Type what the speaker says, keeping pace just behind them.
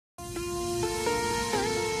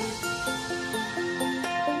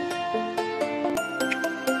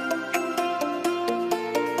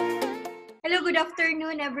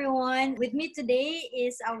afternoon, everyone. With me today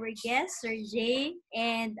is our guest, Sir Jay,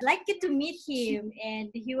 and I'd like you to meet him, and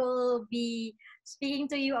he will be speaking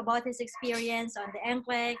to you about his experience on the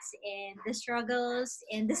NCLEX and the struggles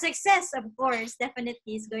and the success, of course,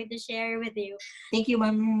 definitely is going to share with you. Thank you,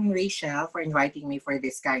 Ma'am Rachel, for inviting me for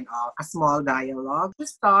this kind of a small dialogue. To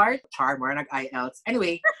start, charm or nag-IELTS.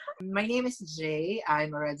 Anyway, my name is Jay.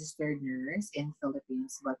 I'm a registered nurse in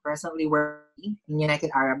Philippines, but presently working in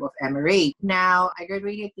United Arab of Emirates. Now, I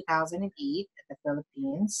graduated 2008 at the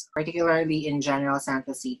Philippines, particularly in General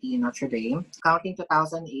Santos City in Notre Dame. Counting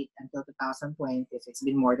 2008 until 2020, it's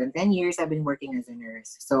been more than 10 years I've been working as a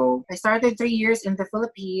nurse. So, I started 3 years in the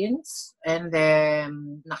Philippines and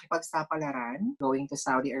then nakipagsapalaran, going to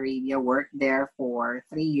Saudi Arabia, worked there for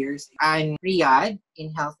 3 years. I'm Riyadh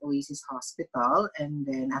in Health Oasis Hospital, and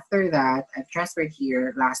then after that, I've transferred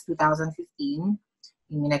here last 2015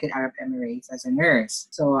 in United Arab Emirates as a nurse.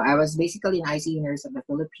 So I was basically an ICU nurse of the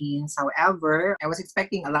Philippines. However, I was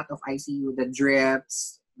expecting a lot of ICU, the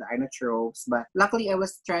drips, the inotropes, but luckily I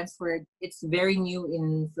was transferred. It's very new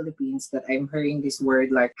in Philippines that I'm hearing this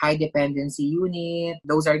word like high dependency unit.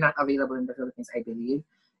 Those are not available in the Philippines, I believe.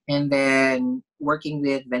 And then working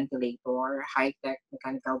with ventilator, high-tech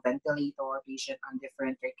mechanical ventilator, patient on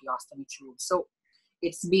different tracheostomy tubes. So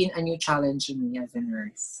it's been a new challenge to me as a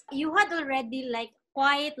nurse. You had already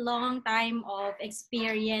quite long time of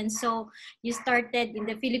experience. So you started in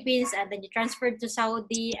the Philippines and then you transferred to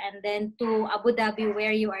Saudi and then to Abu Dhabi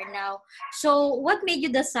where you are now. So what made you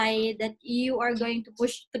decide that you are going to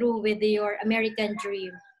push through with your American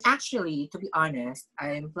dream? Actually, to be honest,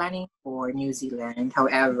 I'm planning for New Zealand.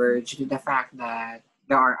 However, due to the fact that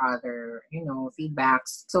there are other,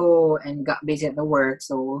 feedbacks. So, and got busy at the work.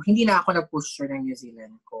 So, hindi na ako nag-push through ng New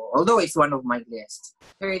Zealand ko. Although it's one of my lists.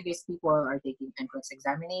 There these people are taking NCLEX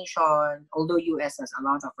examination. Although US has a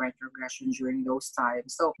lot of retrogression during those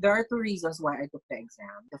times. So, there are 2 reasons why I took the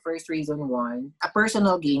exam. The first reason, one, a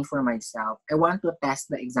personal gain for myself. I want to test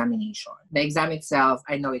the examination. The exam itself,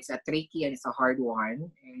 I know it's a tricky and it's a hard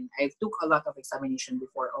one. And I've took a lot of examination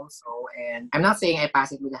before also. And I'm not saying I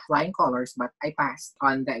passed it with the flying colors, but I passed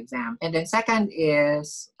on the exam. And then second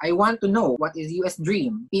is, I want to know what is US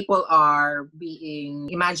dream. People are being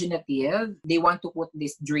imaginative. They want to put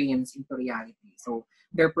these dreams into reality. So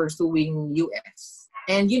they're pursuing US.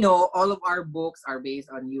 And all of our books are based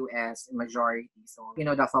on US in majority. So,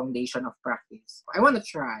 the foundation of practice. I want to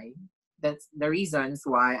try. That's the reasons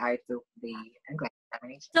why I took the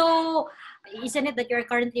examination. So, isn't it that you're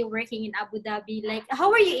currently working in Abu Dhabi? How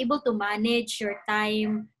are you able to manage your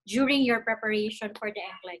time during your preparation for the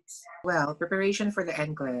NCLEX? Well, preparation for the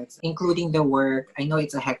NCLEX, including the work, I know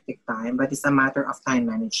it's a hectic time, but it's a matter of time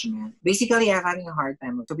management. Basically, I'm having a hard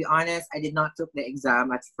time. To be honest, I did not took the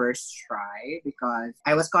exam at first try because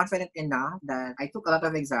I was confident enough that I took a lot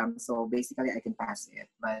of exams, so basically I can pass it.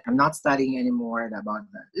 But I'm not studying anymore about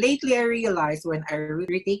that. Lately, I realized when I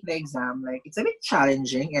retake the exam, it's a bit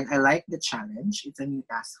challenging and I like the challenge. It's a new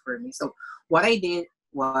task for me. So what I did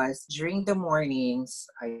was during the mornings,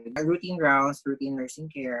 I did routine rounds, routine nursing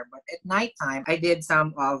care. But at nighttime, I did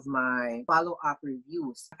some of my follow-up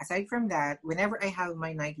reviews. Aside from that, whenever I have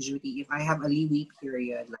my night duty, if I have a leeway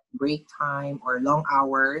period, like break time or long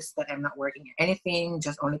hours that I'm not working anything,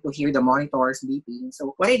 just only to hear the monitors beeping.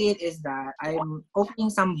 So what I did is that I'm opening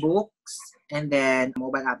some books and then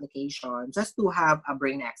mobile application just to have a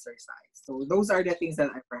brain exercise. So those are the things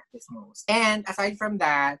that I practice most. And aside from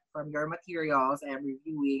that, from your materials I'm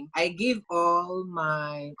reviewing, I give all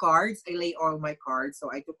my cards. I lay all my cards.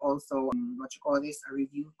 So I took also, a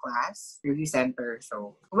review class, review center.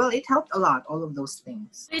 So, well, it helped a lot, all of those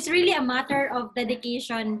things. So it's really a matter of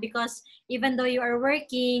dedication because even though you are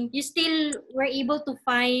working, you still were able to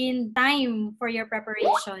find time for your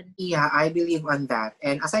preparation. Yeah, I believe on that.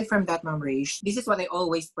 And aside from that, Ma'am Rach, this is what I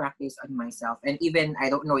always practice on myself. And even, I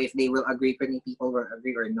don't know if they will agree with me, people will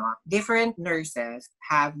agree or not. Different nurses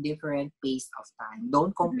have different pace of time.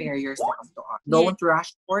 Don't compare yourself to others. Don't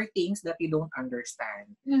rush for things that you don't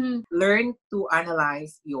understand. Learn to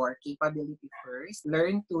analyze your capability first.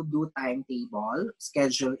 Learn to do timetable,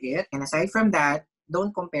 schedule it. And aside from that,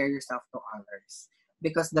 don't compare yourself to others.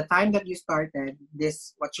 Because the time that you started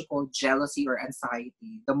this, what you call jealousy or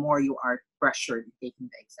anxiety, the more you are pressured in taking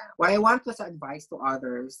the exam. What I want to advise to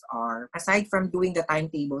others are, aside from doing the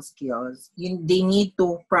timetable skills, they need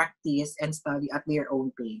to practice and study at their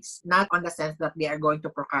own pace. Not on the sense that they are going to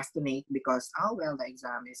procrastinate because, oh, well, the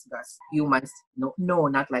exam is just humans. No,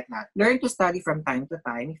 not like that. Learn to study from time to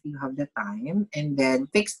time if you have the time, and then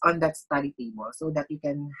fix on that study table so that you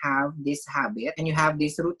can have this habit and you have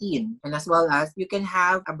this routine. And as well as you can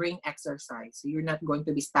have a brain exercise. So you're not going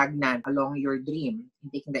to be stagnant along your dream in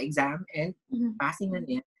taking the exam and passing on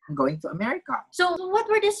it and going to America. So what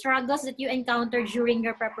were the struggles that you encountered during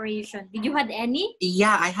your preparation? Did you had any?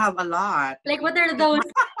 Yeah, I have a lot. Like, what are those?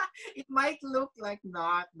 It might look like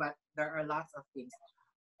not, but there are lots of things.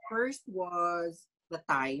 First was the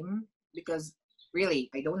time, because really,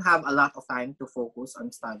 I don't have a lot of time to focus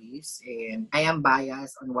on studies, and I am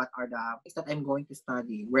biased on what are the things that I'm going to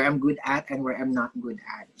study, where I'm good at and where I'm not good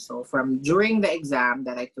at. So from during the exam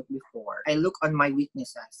that I took before, I look on my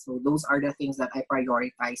weaknesses. So those are the things that I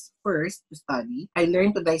prioritize first to study. I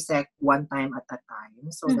learn to dissect one time at a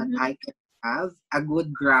time so that I can have a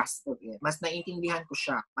good grasp of it. Mas naiintindihan ko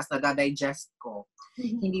siya, mas nadadigest ko.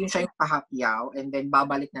 Hindi yun siya yung pahapyaw and then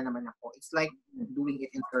babalik na naman ako. It's like doing it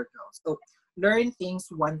in circles. So learn things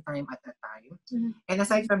one time at a time. And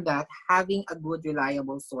aside from that, having a good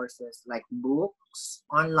reliable sources like books,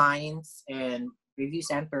 online, and review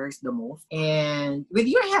centers the most. And with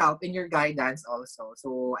your help and your guidance also.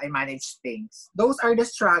 So I manage things. Those are the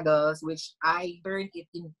struggles which I turn it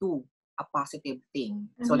into a positive thing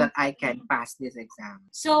so that I can pass this exam.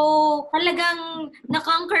 So, talagang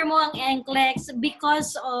na-conquer mo ang NCLEX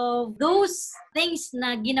because of those things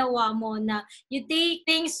na ginawa mo, na you take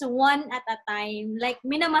things one at a time. Like,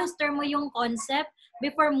 minamaster mo yung concept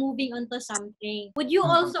before moving on to something. Would you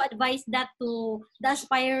also advise that to the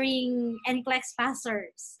aspiring NCLEX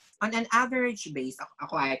passers? On an average base,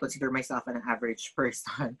 I consider myself an average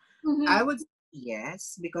person. I would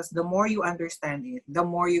yes, because the more you understand it, the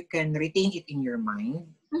more you can retain it in your mind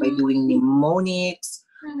by doing mnemonics,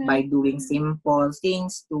 by doing simple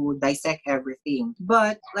things to dissect everything.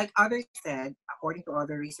 But like others said, according to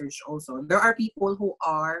other research also, there are people who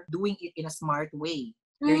are doing it in a smart way.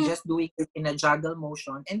 They're just doing it in a juggle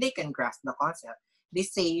motion and they can grasp the concept. The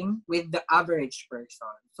same with the average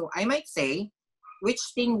person. So I might say, which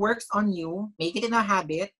thing works on you, make it in a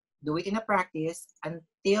habit, do it in a practice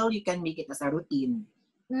until you can make it as a routine.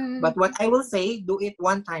 But what I will say, do it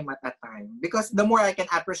one time at a time. Because the more I can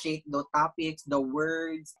appreciate the topics, the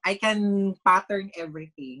words, I can pattern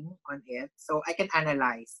everything on it. So I can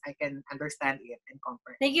analyze, I can understand it and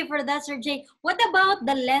comprehend. Thank you for that, Sir Jay. What about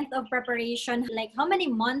the length of preparation? Like, how many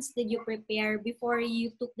months did you prepare before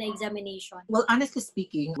you took the examination? Well, honestly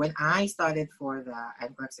speaking, when I studied for the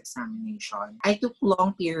NCLEX examination, I took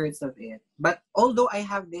long periods of it. But although I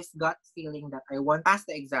have this gut feeling that I want to pass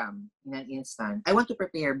the exam in an instant, I want to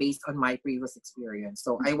prepare based on my previous experience.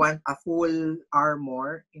 So I want a full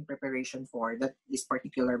armor in preparation for this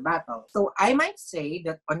particular battle. So I might say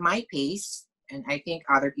that on my pace, and I think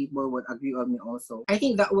other people would agree on me also, I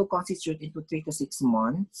think that will constitute into 3 to 6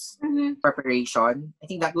 months preparation. I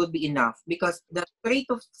think that would be enough because the 3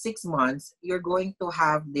 to 6 months, you're going to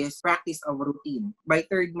have this practice of routine. By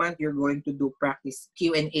third month, you're going to do practice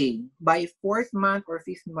Q&A. By fourth month or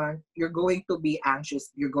fifth month, you're going to be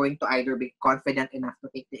anxious. You're going to either be confident enough to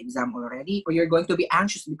take the exam already, or you're going to be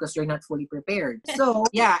anxious because you're not fully prepared. So,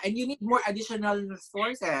 yeah, and you need more additional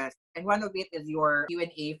sources. And one of it is your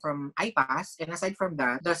Q&A from IPASS. And aside from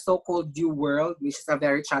that, the so-called New World, which is a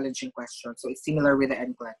very challenging question. So it's similar with the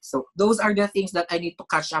NCLEX. So those are the things that I need to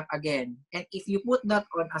catch up again. And if you put that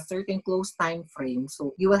on a certain close time frame,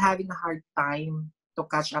 so you will having a hard time to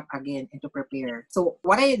catch up again and to prepare. So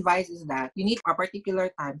what I advise is that you need a particular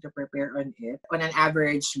time to prepare on it on an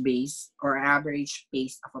average base or average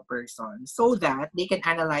pace of a person so that they can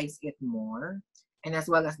analyze it more. And as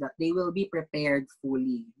well as that, they will be prepared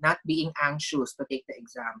fully, not being anxious to take the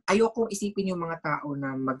exam. Ayokong isipin yung mga tao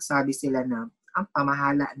na magsabi sila na, ang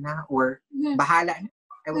pamahala na or bahala na,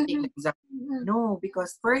 I will take the exam. No,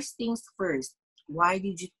 because first things first, why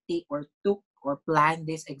did you take or took or plan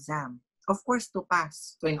this exam? Of course, to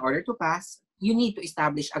pass. So in order to pass, you need to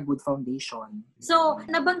establish a good foundation. So,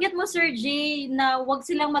 nabanggit mo, Sir Jay, na wag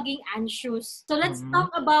silang maging anxious. So, let's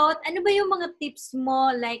talk about, ano ba yung mga tips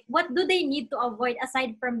mo? Like, what do they need to avoid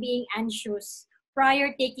aside from being anxious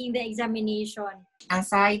prior taking the examination?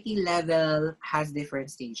 Anxiety level has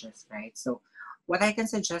different stages, right? So, what I can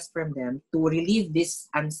suggest from them to relieve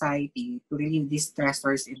this anxiety, to relieve these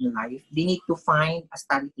stressors in life, they need to find a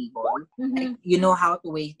study table. Like, you know how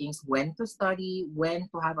to weigh things, when to study,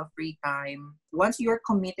 when to have a free time. Once you're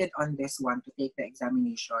committed on this one to take the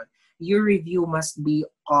examination, your review must be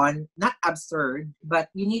on, not absurd,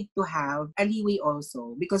 but you need to have a leeway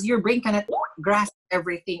also because your brain cannot grasp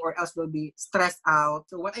everything or else will be stressed out.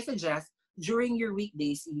 So what I suggest, during your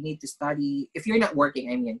weekdays, you need to study. If you're not working,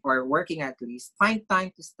 I mean, or working at least, find time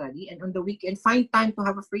to study. And on the weekend, find time to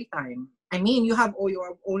have a free time. I mean, you have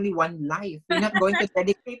only one life. You're not going to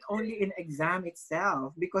dedicate only in exam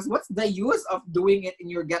itself because what's the use of doing it and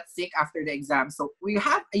you get sick after the exam? So we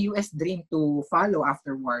have a US dream to follow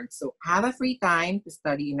afterwards. So have a free time to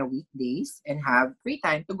study in the weekdays and have free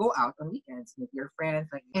time to go out on weekends with your friends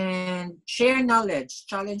and share knowledge,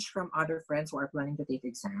 challenge from other friends who are planning to take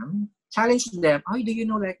exam. Challenge them. Oh, do you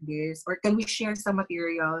know like this? Or can we share some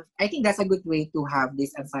materials? I think that's a good way to have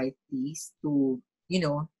these anxieties to,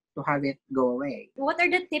 to have it go away. What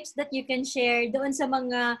are the tips that you can share doon sa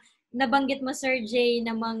mga nabanggit mo, Sir Jay,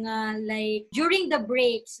 na mga like during the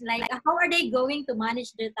breaks, like how are they going to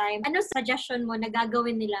manage their time? Ano suggestion mo na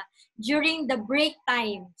gagawin nila during the break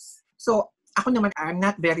times? So, ako naman, I'm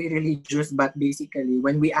not very religious, but basically,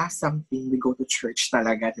 when we ask something, we go to church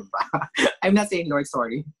talaga, diba? I'm not saying, Lord,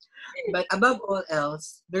 sorry. But above all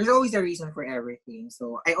else, there's always a reason for everything.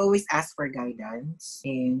 So I always ask for guidance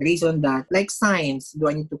and reason that, like science, do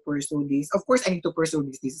I need to pursue this? Of course, I need to pursue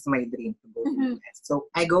this. This is my dream to go to US. So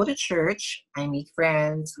I go to church, I meet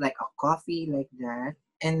friends, like a coffee, like that.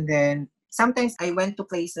 And then sometimes I went to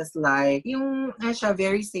places like yung siya,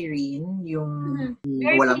 very serene, yung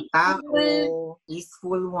walang tao,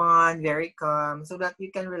 peaceful one, very calm, so that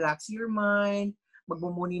you can relax your mind.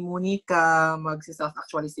 Magmumuni-muni ka,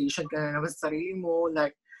 mag-self-actualization ka na naman sa sarili mo,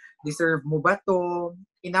 like, deserve mo ba to?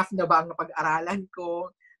 Enough na ba ang napag-aralan ko?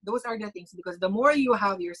 Those are the things because the more you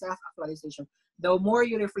have your self-actualization, the more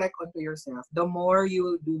you reflect onto yourself, the more you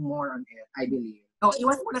will do more on it, I believe. So,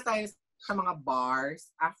 iwas muna tayo sa mga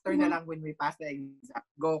bars. After na lang when we pass the exam,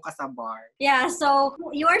 go ka sa bar. Yeah, so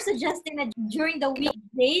you are suggesting that during the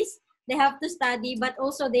weekdays, they have to study, but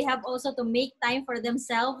also they have also to make time for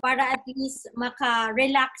themselves para at least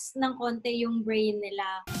maka-relax ng konti yung brain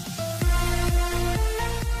nila.